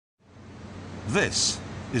This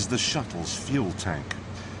is the shuttle's fuel tank.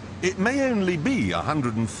 It may only be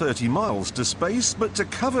 130 miles to space, but to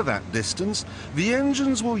cover that distance, the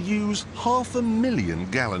engines will use 500,000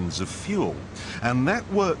 gallons of fuel, and that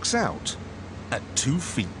works out at 2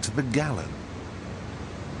 feet to the gallon.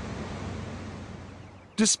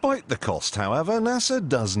 Despite the cost, however, NASA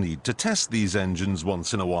does need to test these engines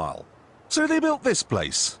once in a while. So they built this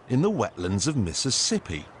place in the wetlands of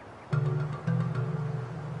Mississippi.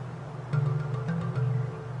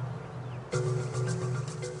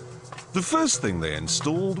 The first thing they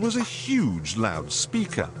installed was a huge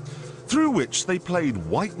loudspeaker, through which they played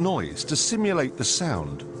white noise to simulate the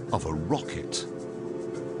sound of a rocket.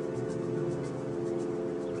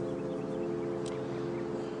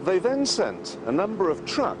 They then sent a number of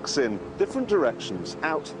trucks in different directions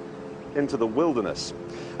out into the wilderness,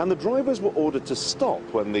 and the drivers were ordered to stop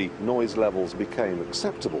when the noise levels became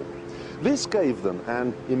acceptable. This gave them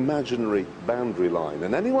an imaginary boundary line,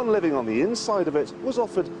 and anyone living on the inside of it was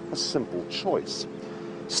offered a simple choice.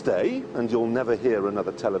 Stay, and you'll never hear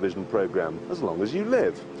another television program as long as you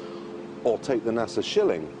live. Or take the NASA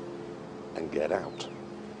shilling and get out.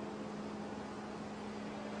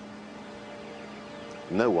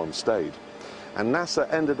 No one stayed, and NASA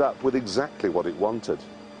ended up with exactly what it wanted.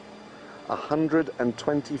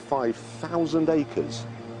 125,000 acres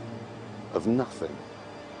of nothing.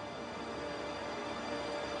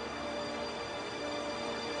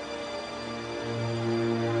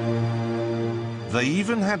 They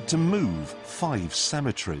even had to move 5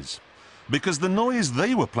 cemeteries, because the noise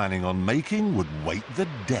they were planning on making would wake the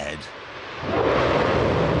dead.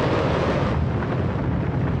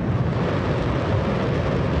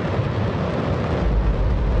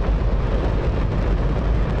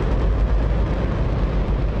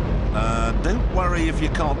 Don't worry if you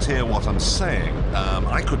can't hear what I'm saying.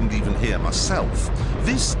 I couldn't even hear myself.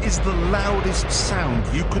 This is the loudest sound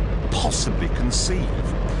you could possibly conceive.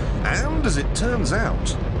 And, as it turns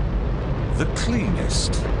out, the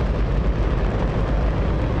cleanest.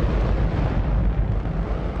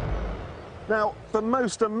 Now, the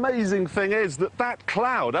most amazing thing is that that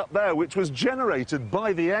cloud up there, which was generated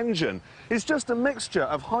by the engine, is just a mixture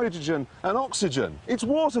of hydrogen and oxygen. It's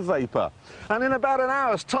water vapor. And in about an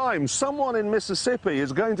hour's time, someone in Mississippi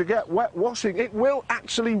is going to get wet washing. It will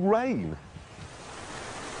actually rain.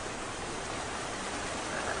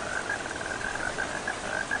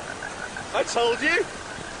 I told you,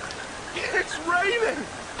 it's raining.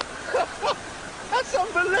 That's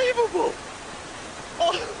unbelievable.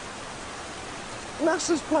 Oh.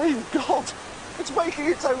 NASA's playing God. It's making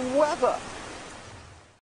its own weather.